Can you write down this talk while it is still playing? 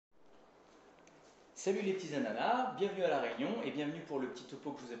Salut les petits ananas, bienvenue à la réunion et bienvenue pour le petit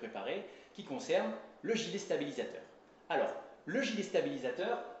topo que je vous ai préparé qui concerne le gilet stabilisateur. Alors, le gilet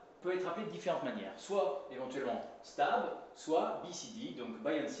stabilisateur peut être appelé de différentes manières, soit éventuellement STAB, soit BCD, donc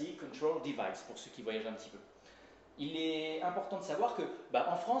Buoyancy Control Device, pour ceux qui voyagent un petit peu. Il est important de savoir que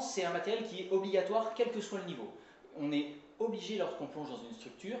en France, c'est un matériel qui est obligatoire quel que soit le niveau. On est obligé lorsqu'on plonge dans une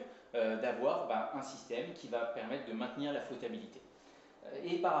structure d'avoir un système qui va permettre de maintenir la flottabilité.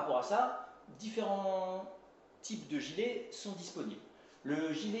 Et par rapport à ça, différents types de gilets sont disponibles.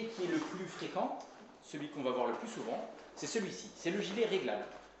 Le gilet qui est le plus fréquent, celui qu'on va voir le plus souvent, c'est celui-ci, c'est le gilet réglable.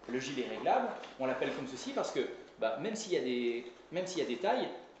 Le gilet réglable, on l'appelle comme ceci parce que même s'il y a des tailles,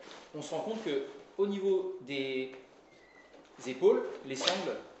 on se rend compte qu'au niveau des épaules, les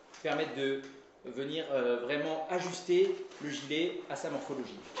sangles permettent de venir vraiment ajuster le gilet à sa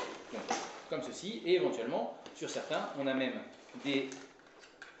morphologie. Donc, comme ceci, et éventuellement, sur certains, on a même des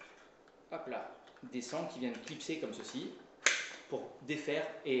sangles qui viennent clipser comme ceci pour défaire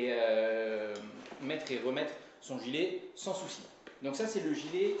et mettre et remettre son gilet sans souci. Donc ça, c'est le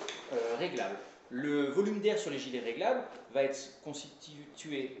gilet réglable. Le volume d'air sur les gilets réglables va être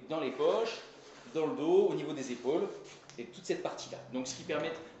constitué dans les poches, dans le dos, au niveau des épaules, et toute cette partie-là. Donc ce qui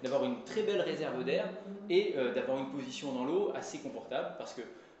permet d'avoir une très belle réserve d'air et d'avoir une position dans l'eau assez confortable parce que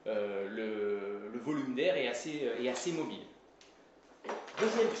le volume d'air est assez mobile.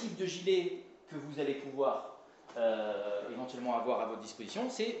 Deuxième type de gilet que vous allez pouvoir éventuellement avoir à votre disposition,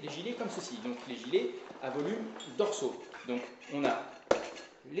 c'est les gilets comme ceci, donc les gilets à volume dorsaux. Donc on a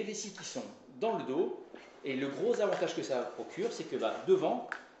les vessies qui sont dans le dos, et le gros avantage que ça procure, c'est que devant,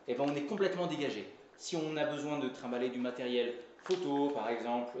 on est complètement dégagé. Si on a besoin de trimballer du matériel photo, par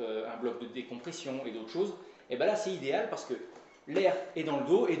exemple, un bloc de décompression et d'autres choses, là c'est idéal parce que l'air est dans le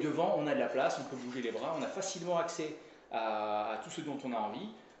dos et devant on a de la place, on peut bouger les bras, on a facilement accès à tout ce dont on a envie,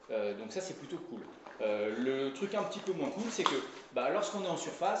 donc ça c'est plutôt cool. Le truc un petit peu moins cool, c'est que lorsqu'on est en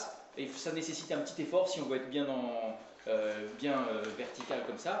surface, et ça nécessite un petit effort si on veut être bien vertical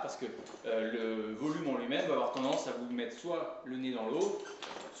comme ça, parce que le volume en lui-même va avoir tendance à vous mettre soit le nez dans l'eau,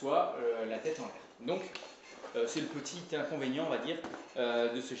 soit la tête en l'air. Donc c'est le petit inconvénient, on va dire,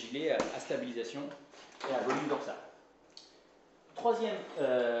 de ce gilet à stabilisation et à volume dorsal. Troisième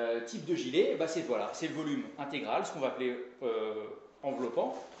type de gilet, c'est le volume intégral, ce qu'on va appeler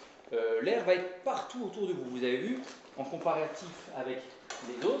enveloppant. L'air va être partout autour de vous. Vous avez vu, en comparatif avec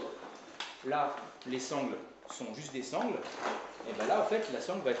les autres, là, les sangles sont juste des sangles, et là, en fait, la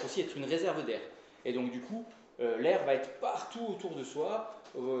sangle va aussi être une réserve d'air. Et donc, du coup, l'air va être partout autour de soi,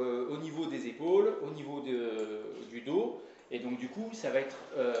 au niveau des épaules, au niveau du dos, et donc, du coup, ça va être,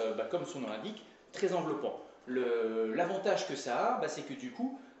 comme son nom l'indique, très enveloppant. L'avantage que ça a, c'est que du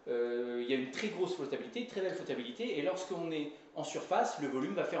coup, il y a une très grosse flottabilité, très belle flottabilité, et lorsqu'on est en surface, le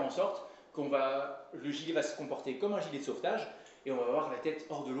volume va faire en sorte le gilet va se comporter comme un gilet de sauvetage, et on va avoir la tête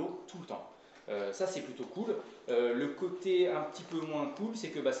hors de l'eau tout le temps. Ça c'est plutôt cool. Le côté un petit peu moins cool, c'est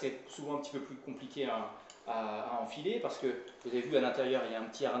que c'est souvent un petit peu plus compliqué à enfiler, parce que vous avez vu à l'intérieur il y a un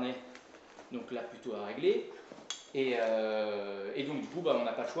petit harnais, donc là plutôt à régler. Et donc du coup on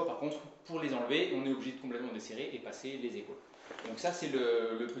n'a pas le choix, par contre pour les enlever on est obligé de complètement desserrer et passer les épaules. Donc ça c'est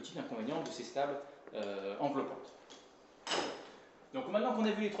le petit inconvénient de ces stabs enveloppantes. Donc maintenant qu'on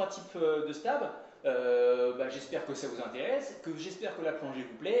a vu les trois types de stabs, j'espère que ça vous intéresse, j'espère que la plongée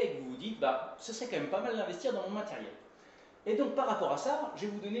vous plaît et que vous vous dites ce serait quand même pas mal d'investir dans mon matériel. Et donc par rapport à ça, je vais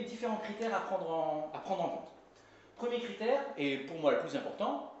vous donner différents critères à prendre en compte. Premier critère, et pour moi le plus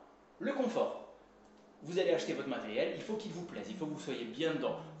important, le confort. Vous allez acheter votre matériel, il faut qu'il vous plaise, il faut que vous soyez bien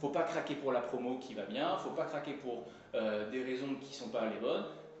dedans. Il ne faut pas craquer pour la promo qui va bien, il ne faut pas craquer pour des raisons qui ne sont pas les bonnes.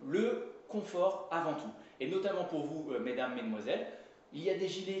 Le confort avant tout. Et notamment pour vous, mesdames, mesdemoiselles, il y a des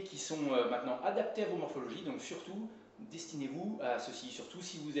gilets qui sont maintenant adaptés à vos morphologies, donc surtout, destinez-vous à ceci. Surtout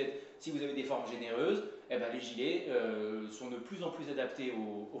si vous avez des formes généreuses, les gilets sont de plus en plus adaptés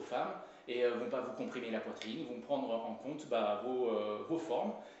aux femmes et ne vont pas vous comprimer la poitrine, vont prendre en compte vos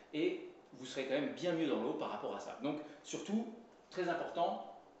formes et vous serez quand même bien mieux dans l'eau par rapport à ça. Donc surtout, très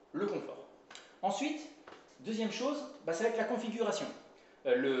important, le confort. Ensuite, deuxième chose, ça va être la configuration.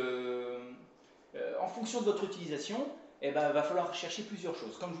 En fonction de votre utilisation, va falloir chercher plusieurs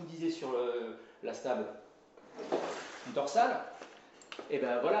choses. Comme je vous disais sur la stab dorsale,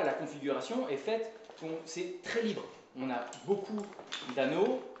 voilà, la configuration est faite, c'est très libre. On a beaucoup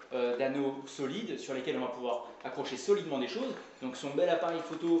d'anneaux solides sur lesquels on va pouvoir accrocher solidement des choses. Donc son bel appareil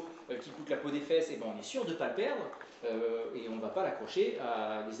photo qui coûte la peau des fesses, on est sûr de ne pas le perdre et on ne va pas l'accrocher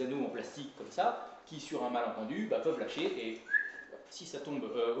à des anneaux en plastique comme ça qui sur un malentendu peuvent lâcher et si ça tombe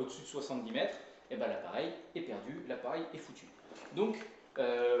au-dessus de 70 mètres, l'appareil est perdu, l'appareil est foutu. Donc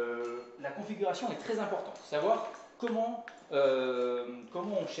la la configuration est très importante. Savoir comment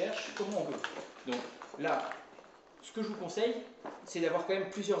on cherche, comment on veut. Donc là, ce que je vous conseille, c'est d'avoir quand même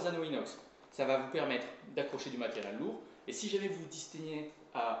plusieurs anneaux inox. Ça va vous permettre d'accrocher du matériel lourd. Et si jamais vous vous destinez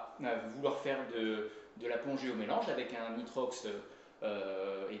à vouloir faire de la plongée au mélange avec un nitrox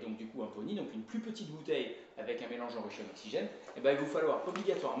et donc du coup un pony, donc une plus petite bouteille avec un mélange enrichi en oxygène, et ben, il va vous falloir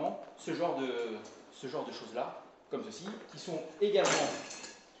obligatoirement ce genre de choses-là, comme ceci, qui sont également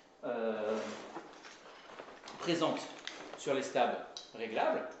présentes sur les stabs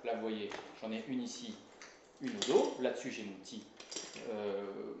réglables. Là, vous voyez, j'en ai une ici, une au dos. Là-dessus, j'ai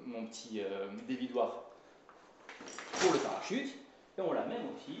mon petit dévidoir pour le parachute. Et on l'a même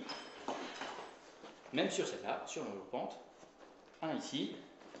aussi, même sur celle-là, sur le pente, un ici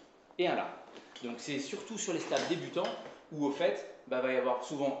et un là. Donc c'est surtout sur les stades débutants où au fait, va y avoir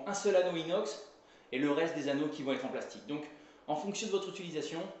souvent un seul anneau inox et le reste des anneaux qui vont être en plastique. Donc en fonction de votre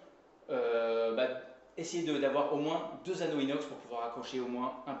utilisation, essayez d'avoir au moins 2 anneaux inox pour pouvoir accrocher au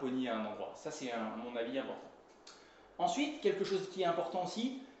moins un pony à un endroit. Ça c'est à mon avis important. Ensuite, quelque chose qui est important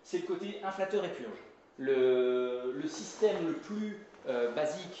aussi, c'est le côté inflateur et purge. Le système le plus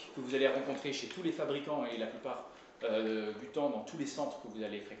basique que vous allez rencontrer chez tous les fabricants et la plupart du temps dans tous les centres que vous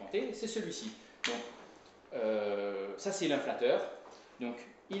allez fréquenter, c'est celui-ci. Donc, ça c'est l'inflateur. Donc,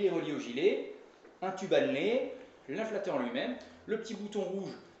 il est relié au gilet, un tube annelé, l'inflateur en lui-même, le petit bouton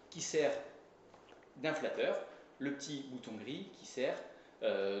rouge qui sert d'inflateur, le petit bouton gris qui sert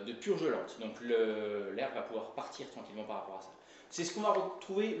de purgelante. Donc l'air va pouvoir partir tranquillement par rapport à ça. C'est ce qu'on va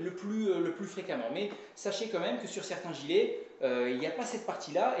retrouver le plus fréquemment. Mais sachez quand même que sur certains gilets, il n'y a pas cette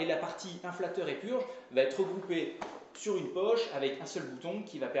partie-là et la partie inflateur et purge va être regroupée sur une poche avec un seul bouton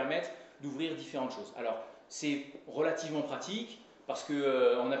qui va permettre d'ouvrir différentes choses. Alors c'est relativement pratique parce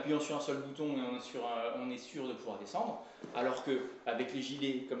qu'en appuyant sur un seul bouton, on est sûr de pouvoir descendre. Alors qu'avec les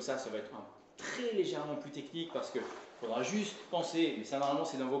gilets comme ça va être très légèrement plus technique parce qu'il faudra juste penser, mais ça normalement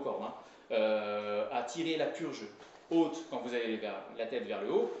c'est dans vos cordes, à tirer la purge haute quand vous avez la tête vers le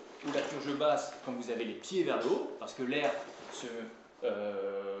haut, ou la purge basse quand vous avez les pieds vers le haut, parce que l'air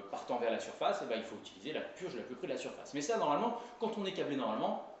partant vers la surface, il faut utiliser la purge la plus près de la surface. Mais ça normalement, quand on est câblé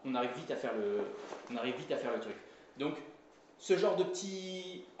normalement, on arrive vite à faire le truc. Donc ce genre de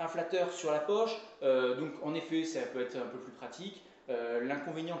petit inflateur sur la poche, donc en effet ça peut être un peu plus pratique.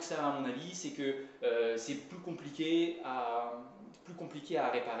 L'inconvénient que ça a à mon avis, c'est que c'est plus compliqué à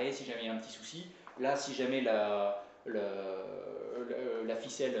réparer si jamais il y a un petit souci. Là, si jamais la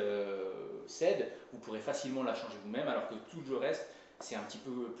ficelle cède, vous pourrez facilement la changer vous-même, alors que tout le reste, c'est un petit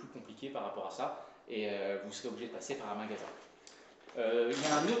peu plus compliqué par rapport à ça, et vous serez obligé de passer par un magasin. Il y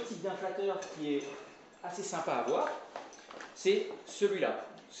a un autre type d'inflateur qui est assez sympa à voir, c'est celui-là,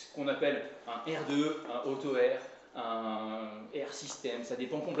 ce qu'on appelle un R2, un auto-air, un air system, ça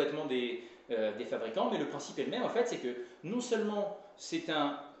dépend complètement des fabricants, mais le principe est le même en fait, c'est que non seulement c'est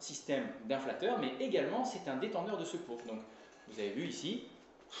un système d'inflateur, mais également c'est un détendeur de secours. Donc vous avez vu ici,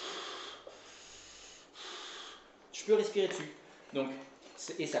 je peux respirer dessus. Donc,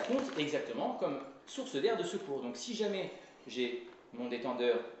 et ça compte exactement comme source d'air de secours. Donc si jamais j'ai mon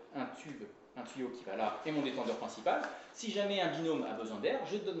détendeur, un tuyau qui va là et mon détendeur principal, si jamais un binôme a besoin d'air,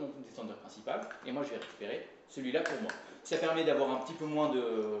 je donne mon détendeur principal et moi je vais récupérer celui-là pour moi. Ça permet d'avoir un peu moins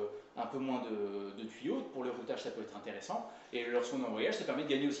de tuyaux. Pour le routage, ça peut être intéressant. Et lorsqu'on est en voyage, ça permet de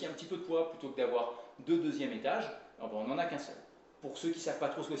gagner aussi un petit peu de poids plutôt que d'avoir 2 deuxièmes étages. On n'en a qu'un seul. Pour ceux qui ne savent pas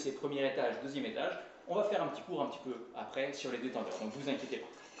trop ce que c'est premier étage, deuxième étage, on va faire un petit cours un petit peu après sur les détendeurs. Donc ne vous inquiétez pas.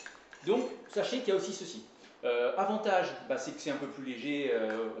 Donc sachez qu'il y a aussi ceci. Avantage, c'est que c'est un peu plus léger,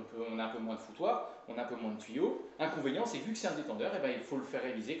 on a un peu moins de foutoir, on a un peu moins de tuyaux. Inconvénient, c'est que vu que c'est un détendeur, il faut le faire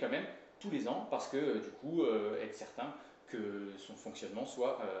réviser quand même tous les ans parce que du coup, être certain que son fonctionnement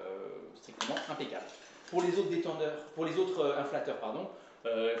soit strictement impeccable. Pour les autres détendeurs, pour les autres inflateurs,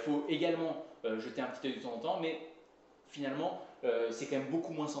 il faut également jeter un petit œil de temps en temps, mais finalement, c'est quand même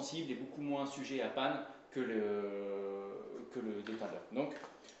beaucoup moins sensible et beaucoup moins sujet à panne que le détendeur. Donc,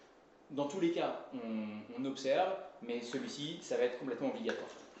 dans tous les cas, on observe, mais celui-ci, ça va être complètement obligatoire.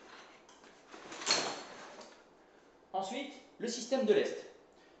 Ensuite, le système de lest.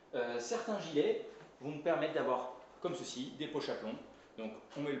 Certains gilets vont nous permettre d'avoir, comme ceci, des poches à plomb. Donc,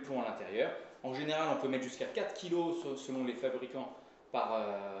 on met le plomb à l'intérieur. En général, on peut mettre jusqu'à 4 kg selon les fabricants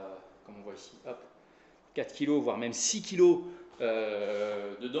comme on voit ici, hop, 4 kg, voire même 6 kg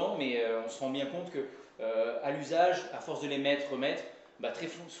dedans, mais on se rend bien compte que à l'usage, à force de les remettre, très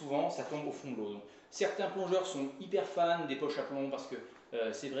souvent ça tombe au fond de l'eau. Donc, certains plongeurs sont hyper fans des poches à plomb parce que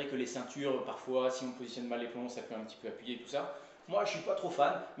c'est vrai que les ceintures, parfois, si on positionne mal les plombs, ça peut un petit peu appuyer tout ça. Moi, je ne suis pas trop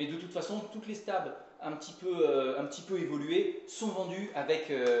fan, mais de toute façon, toutes les stabs un petit peu évoluées sont vendues avec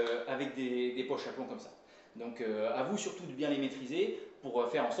des poches à plomb comme ça. Donc à vous surtout de bien les maîtriser pour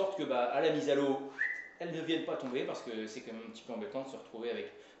faire en sorte que à la mise à l'eau, elles ne viennent pas tomber parce que c'est quand même un petit peu embêtant de se retrouver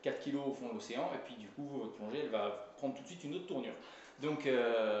avec 4 kg au fond de l'océan et puis du coup votre plongée elle va prendre tout de suite une autre tournure. Donc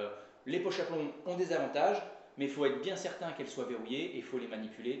les poches à plomb ont des avantages, mais il faut être bien certain qu'elles soient verrouillées et il faut les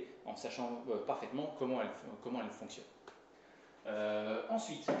manipuler en sachant parfaitement comment elles fonctionnent.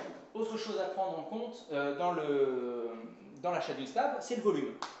 Ensuite, autre chose à prendre en compte dans l'achat d'une stable, c'est le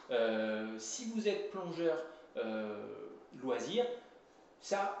volume. Si vous êtes plongeur loisir,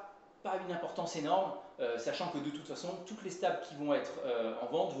 ça n'a pas une importance énorme, sachant que de toute façon, toutes les stables qui vont être en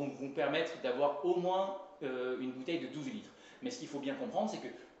vente vont permettre d'avoir au moins une bouteille de 12 litres. Mais ce qu'il faut bien comprendre, c'est que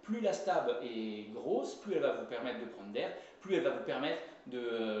plus la stable est grosse, plus elle va vous permettre de prendre d'air, plus elle va vous permettre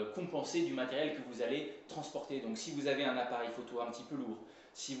de compenser du matériel que vous allez transporter. Donc si vous avez un appareil photo un petit peu lourd,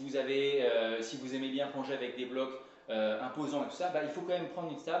 si vous aimez bien plonger avec des blocs imposants et tout ça, il faut quand même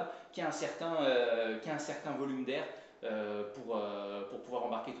prendre une stable qui a un certain volume d'air pour pouvoir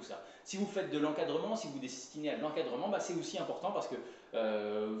embarquer tout ça. Si vous faites de l'encadrement, si vous destinez à de l'encadrement, c'est aussi important parce que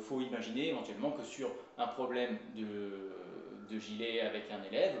faut imaginer éventuellement que sur un problème de gilet avec un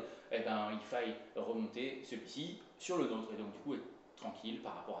élève, il faille remonter celui-ci sur le nôtre et donc du coup être tranquille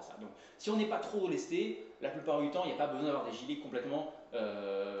par rapport à ça. Donc si on n'est pas trop lesté, la plupart du temps il n'y a pas besoin d'avoir des gilets complètement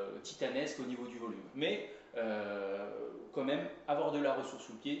titanesques au niveau du volume. Mais quand même avoir de la ressource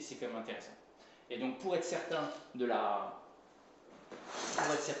sous le pied c'est quand même intéressant. Et donc pour être certain de leur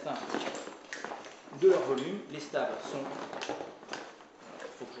volume, les stables sont, il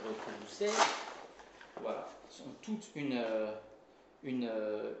faut que je retrouve où c'est, voilà, sont toutes une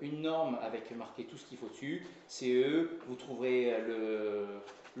norme avec marqué tout ce qu'il faut dessus, CE, vous trouverez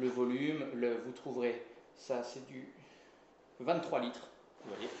le volume, vous trouverez, ça c'est du 23 litres,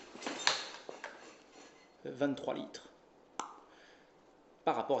 vous voyez, 23 litres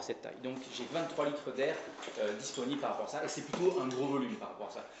par rapport à cette taille. Donc j'ai 23 litres d'air disponible par rapport à ça, et c'est plutôt un gros volume par rapport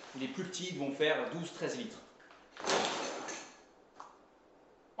à ça. Les plus petits vont faire 12-13 litres.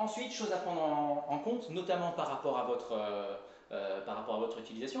 Ensuite, chose à prendre en compte, notamment par rapport à votre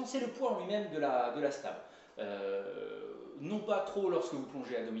utilisation, c'est le poids en lui-même de la stable. Non pas trop lorsque vous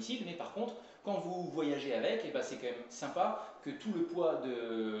plongez à domicile, mais par contre, quand vous voyagez avec, c'est quand même sympa que tout le poids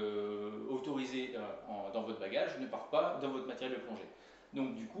autorisé dans votre bagage ne parte pas dans votre matériel de plongée.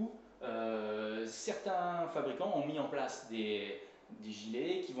 Donc du coup, certains fabricants ont mis en place des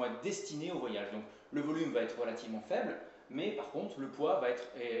gilets qui vont être destinés au voyage. Donc le volume va être relativement faible, mais par contre le poids va être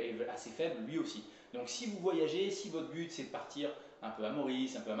assez faible lui aussi. Donc si vous voyagez, si votre but c'est de partir un peu à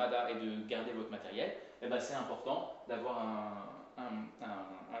Maurice, un peu à Mada et de garder votre matériel, c'est important d'avoir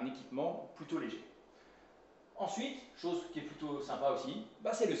un équipement plutôt léger. Ensuite, chose qui est plutôt sympa aussi,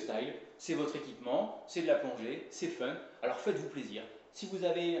 c'est le style, c'est votre équipement, c'est de la plongée, c'est fun, alors faites-vous plaisir. Si vous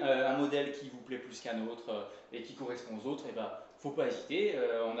avez un modèle qui vous plaît plus qu'un autre et qui correspond aux autres, faut pas hésiter,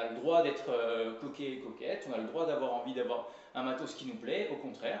 on a le droit d'être coquet et coquette, on a le droit d'avoir envie d'avoir un matos qui nous plaît, au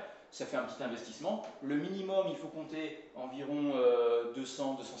contraire, ça fait un petit investissement. Le minimum, il faut compter environ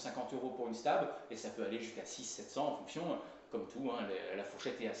 200-250 € pour une stable, et ça peut aller jusqu'à 600-700 en fonction, comme tout, la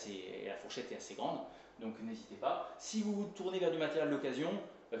fourchette est assez grande, donc n'hésitez pas. Si vous vous tournez vers du matériel d'occasion,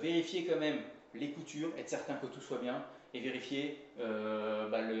 vérifiez quand même les coutures, être certain que tout soit bien, et vérifier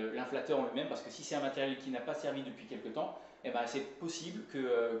l'inflateur en lui-même, parce que si c'est un matériel qui n'a pas servi depuis quelque temps, c'est possible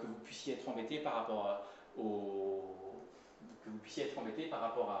que vous puissiez être embêté par rapport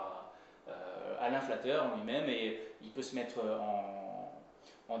à l'inflateur en lui-même, et il peut se mettre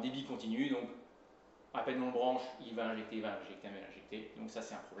en débit continu, donc à peine on le branche, il va injecter, donc ça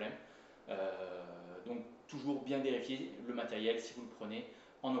c'est un problème. Donc toujours bien vérifier le matériel si vous le prenez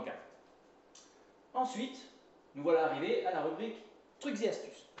en occasion. Ensuite, nous voilà arrivés à la rubrique trucs et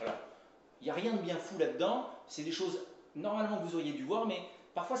astuces. Alors, il n'y a rien de bien fou là-dedans, c'est des choses normalement que vous auriez dû voir, mais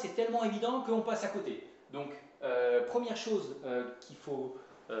parfois c'est tellement évident qu'on passe à côté. Donc, première chose qu'il faut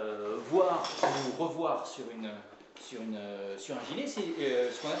voir ou revoir sur un gilet, c'est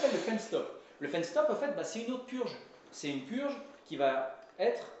ce qu'on appelle le fan stop. Le fan stop, en fait, c'est une autre purge. C'est une purge qui va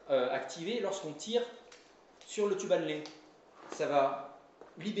être activée lorsqu'on tire sur le tube annelé. Ça va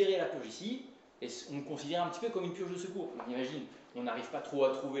libérer la purge ici, et on le considère un petit peu comme une purge de secours. On imagine, on n'arrive pas trop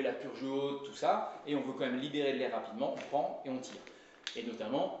à trouver la purge haute, tout ça, et on veut quand même libérer de l'air rapidement, on prend et on tire. Et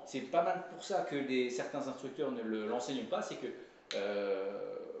notamment, c'est pas mal pour ça que certains instructeurs ne l'enseignent pas, c'est que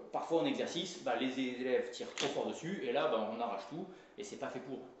parfois en exercice, les élèves tirent trop fort dessus, et là on arrache tout, et c'est pas fait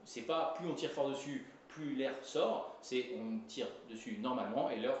pour. C'est pas plus on tire fort dessus, plus l'air sort, c'est on tire dessus normalement,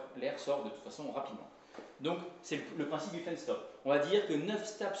 et l'air sort de toute façon rapidement. Donc c'est le principe du fan stop. On va dire que 9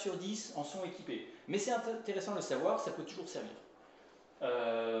 stabs sur 10 en sont équipés. Mais c'est intéressant de le savoir, ça peut toujours servir.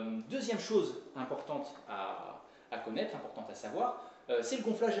 Deuxième chose importante à connaître, importante à savoir, c'est le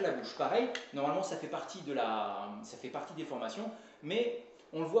gonflage à la bouche. Pareil, normalement ça fait partie des formations, mais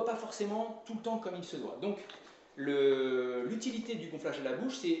on ne le voit pas forcément tout le temps comme il se doit. Donc l'utilité du gonflage à la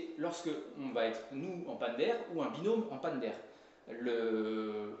bouche, c'est lorsque on va être nous en panne d'air ou un binôme en panne d'air.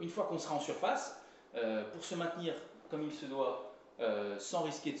 Une fois qu'on sera en surface, pour se maintenir comme il se doit, sans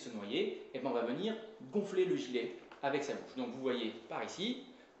risquer de se noyer, et ben on va venir gonfler le gilet avec sa bouche. Donc vous voyez par ici,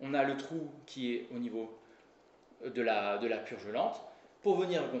 on a le trou qui est au niveau de la purge lente. Pour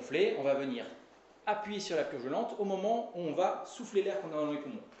venir gonfler, on va venir appuyer sur la purge lente au moment où on va souffler l'air qu'on a dans les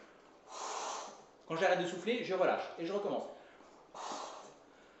poumons. Quand j'arrête de souffler, je relâche et je recommence.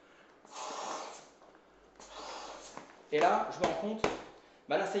 Et là, je me rends compte,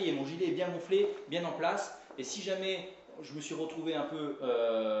 bah là ça y est, mon gilet est bien gonflé, bien en place. Et si jamais je me suis retrouvé un peu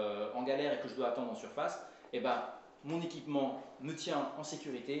en galère et que je dois attendre en surface, et ben mon équipement me tient en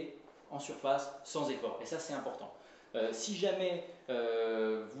sécurité, en surface, sans effort. Et ça, c'est important. Si jamais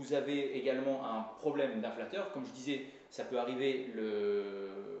vous avez également un problème d'inflateur, comme je disais, ça peut arriver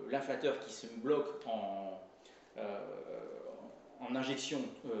l'inflateur qui se bloque en injection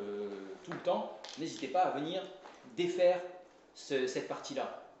tout le temps, n'hésitez pas à venir défaire cette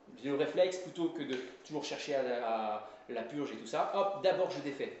partie-là. Le réflexe, plutôt que de toujours chercher à la purge et tout ça, hop, d'abord je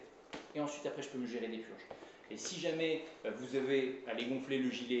défais. Et ensuite, après, je peux me gérer des purges. Et si jamais vous avez à aller gonfler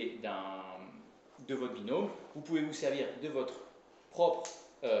le gilet de votre binôme, vous pouvez vous servir de votre propre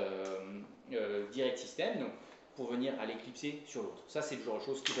direct system donc, pour venir à l'éclipser sur l'autre. Ça, c'est le genre de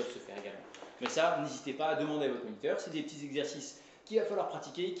choses qui peuvent se faire également. Mais ça, n'hésitez pas à demander à votre moniteur. C'est des petits exercices qu'il va falloir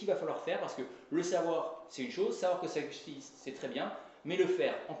pratiquer, qu'il va falloir faire, parce que le savoir, c'est une chose, savoir que ça existe, c'est très bien, mais le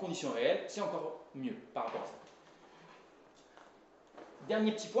faire en conditions réelles, c'est encore mieux par rapport à ça.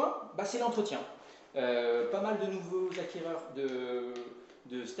 Dernier petit point, bah, c'est l'entretien. Pas mal de nouveaux acquéreurs de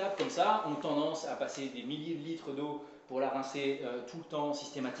stab comme ça ont tendance à passer des milliers de litres d'eau pour la rincer tout le temps,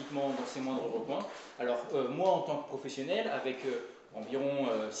 systématiquement, dans ses moindres recoins. Alors moi, en tant que professionnel, avec environ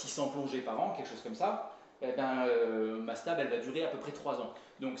 600 plongées par an, quelque chose comme ça, eh ben, ma stab, elle va durer à peu près 3 ans.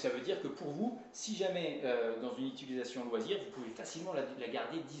 Donc ça veut dire que pour vous, si jamais dans une utilisation loisir, vous pouvez facilement la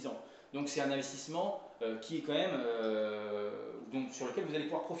garder 10 ans. Donc c'est un investissement qui est quand même donc, sur lequel vous allez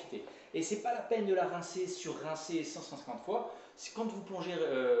pouvoir profiter. Et c'est pas la peine de la rincer sur rincer 150 fois. Quand vous plongez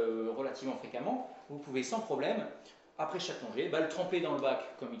relativement fréquemment, vous pouvez sans problème, après chaque plongée, le tremper dans le bac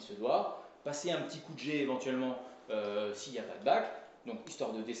comme il se doit, passer un petit coup de jet éventuellement s'il n'y a pas de bac, donc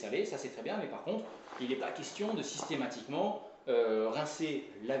histoire de dessaler, ça c'est très bien, mais par contre, il n'est pas question de systématiquement rincer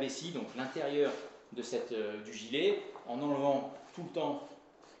la vessie, donc l'intérieur de du gilet, en enlevant tout le temps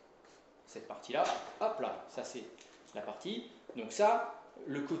cette partie-là. Hop là, ça c'est la partie. Donc ça,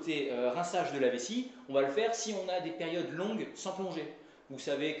 le côté rinçage de la vessie, on va le faire si on a des périodes longues sans plonger. Vous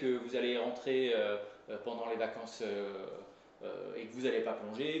savez que vous allez rentrer pendant les vacances et que vous n'allez pas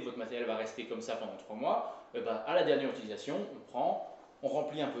plonger, votre matériel va rester comme ça pendant 3 mois. À la dernière utilisation, on prend, on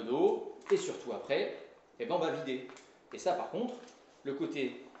remplit un peu d'eau et surtout après, on va vider. Et ça par contre, le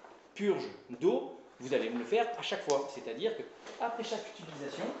côté purge d'eau, vous allez me le faire à chaque fois. C'est-à-dire qu'après chaque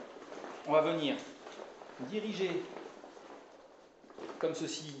utilisation, on va venir diriger comme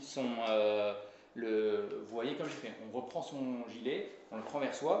ceci vous voyez comme j'ai fait, on reprend son gilet, on le prend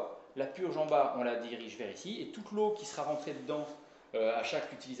vers soi, la purge en bas, on la dirige vers ici, et toute l'eau qui sera rentrée dedans à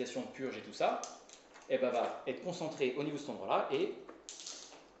chaque utilisation de purge et tout ça, va être concentrée au niveau de cet endroit-là, et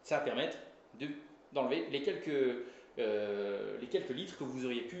ça va permettre d'enlever les quelques litres que vous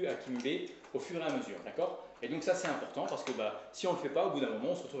auriez pu accumuler au fur et à mesure, d'accord? Et donc ça c'est important, parce que si on ne le fait pas, au bout d'un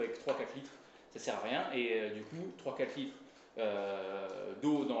moment, on se retrouve avec 3-4 litres, ça ne sert à rien, et du coup, 3-4 litres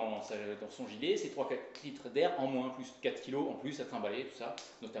d'eau dans son gilet, c'est 3-4 litres d'air en moins, plus 4 kg en plus à trimballer, tout ça,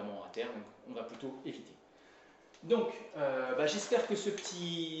 notamment à terre, donc on va plutôt éviter. Donc, j'espère que ce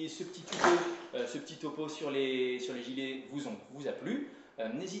petit topo sur les gilets vous a plu.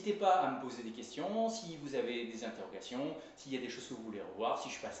 N'hésitez pas à me poser des questions, si vous avez des interrogations, s'il y a des choses que vous voulez revoir, si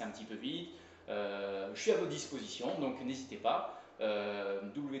je suis passé un petit peu vite, je suis à votre disposition, donc n'hésitez pas,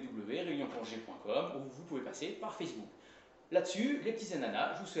 www.reunionplongée.com, ou vous pouvez passer par Facebook. Là-dessus, les petits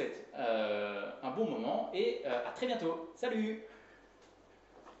ananas, je vous souhaite un bon moment et à très bientôt. Salut!